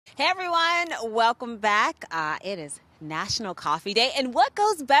Hey everyone, welcome back. It is National Coffee Day, and what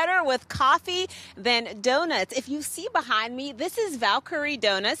goes better with coffee than donuts? If you see behind me, this is Valkyrie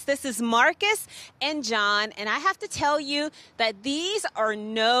Donuts. This is Marcus and John, and I have to tell you that these are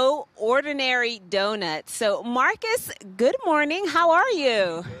no ordinary donuts. So Marcus, good morning. How are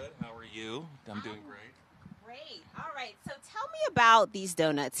you? Good. How are you? I'm doing great. Great. All right. So tell me about these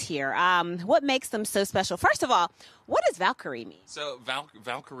donuts here. What makes them so special? First of all, what does Valkyrie mean? So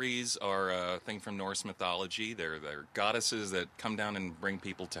Valkyries are a thing from Norse mythology. They're goddesses that come down and bring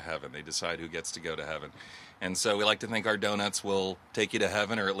people to heaven. They decide who gets to go to heaven. And so we like to think our donuts will take you to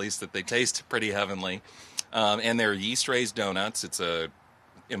heaven, or at least that they taste pretty heavenly. And they're yeast-raised donuts. It's a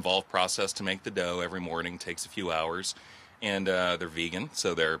involved process to make the dough every morning. Takes a few hours. And they're vegan,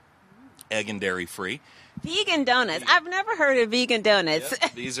 so they're egg and dairy free. Vegan donuts. I've never heard of vegan donuts.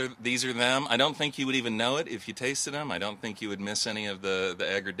 Yep, these are them. I don't think you would even know it if you tasted them. I don't think you would miss any of the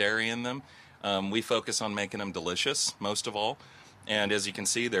egg or dairy in them. We focus on making them delicious, most of all. And as you can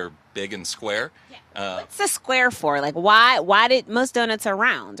see, they're big and square. Yeah. What's the square for? Like, why did most donuts are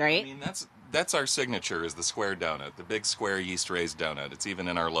round, right? I mean, that's our signature, is the square donut, the big square yeast-raised donut. It's even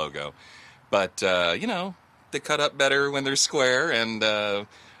in our logo. But, you know, they cut up better when they're square, and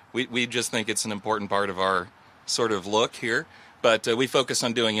we just think it's an important part of our sort of look here. But we focus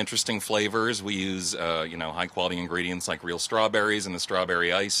on doing interesting flavors. We use, high-quality ingredients like real strawberries in the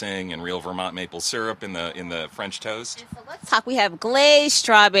strawberry icing and real Vermont maple syrup in the French toast. And so let's talk. We have glazed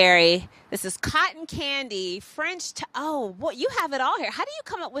strawberry. This is cotton candy, French. You have it all here. How do you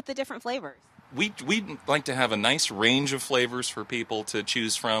come up with the different flavors? We like to have a nice range of flavors for people to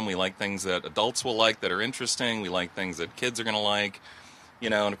choose from. We like things that adults will like that are interesting. We like things that kids are going to like.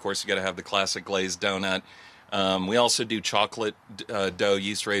 And of course, you got to have the classic glazed donut. We also do chocolate dough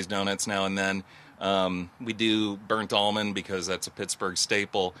yeast-raised donuts now and then. We do burnt almond because that's a Pittsburgh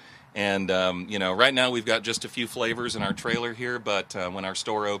staple. And, right now we've got just a few flavors in our trailer here, but when our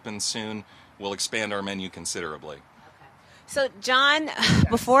store opens soon, we'll expand our menu considerably. Okay. So, John,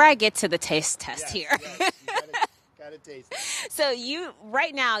 before I get to the taste test here. Gotta taste it. So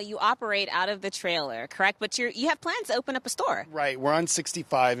right now you operate out of the trailer, correct? But you have plans to open up a store. Right. We're on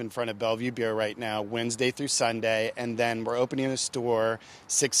 65 in front of Bellevue Beer right now, Wednesday through Sunday, and then we're opening a store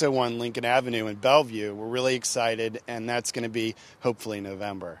 601 Lincoln Avenue in Bellevue. We're really excited, and that's going to be hopefully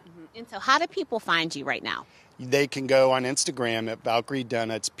November. Mm-hmm. And so how do people find you right now? They can go on Instagram at Valkyrie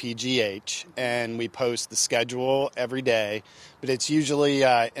Donuts PGH, and we post the schedule every day, but it's usually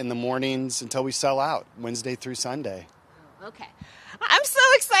in the mornings until we sell out, Wednesday through Sunday. Okay. I'm so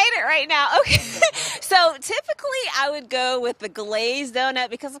excited right now. Okay. So typically I would go with the glazed donut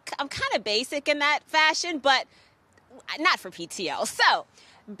because I'm kind of basic in that fashion, but not for PTL. So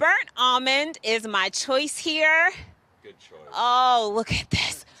burnt almond is my choice here. Good choice. Oh, look at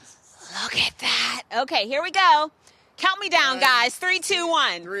this. Look at that. Okay, here we go. Count me down, guys. 3, 2,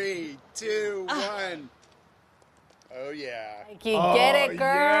 1. 3, 2, 1. Oh, yeah. Mikey, get it, girl.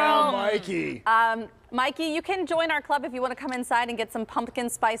 Yeah, Mikey. Mikey, you can join our club if you want to come inside and get some pumpkin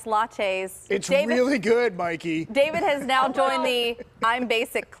spice lattes. It's really good, Mikey. David has now joined the I'm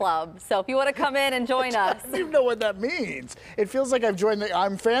Basic Club. So if you want to come in and join us. I don't even know what that means. It feels like I've joined the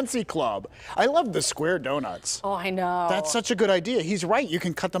I'm Fancy Club. I love the square donuts. Oh, I know. That's such a good idea. He's right. You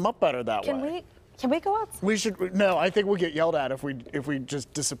can cut them up better that way. Can we go outside? We should. No, I think we'll get yelled at if we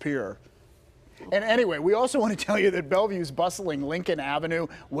just disappear. And anyway, we also want to tell you that Bellevue's bustling Lincoln Avenue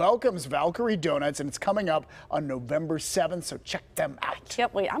welcomes Valkyrie Donuts, and it's coming up on November 7th, so check them out. I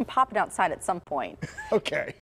can't wait. I'm popping outside at some point. Okay.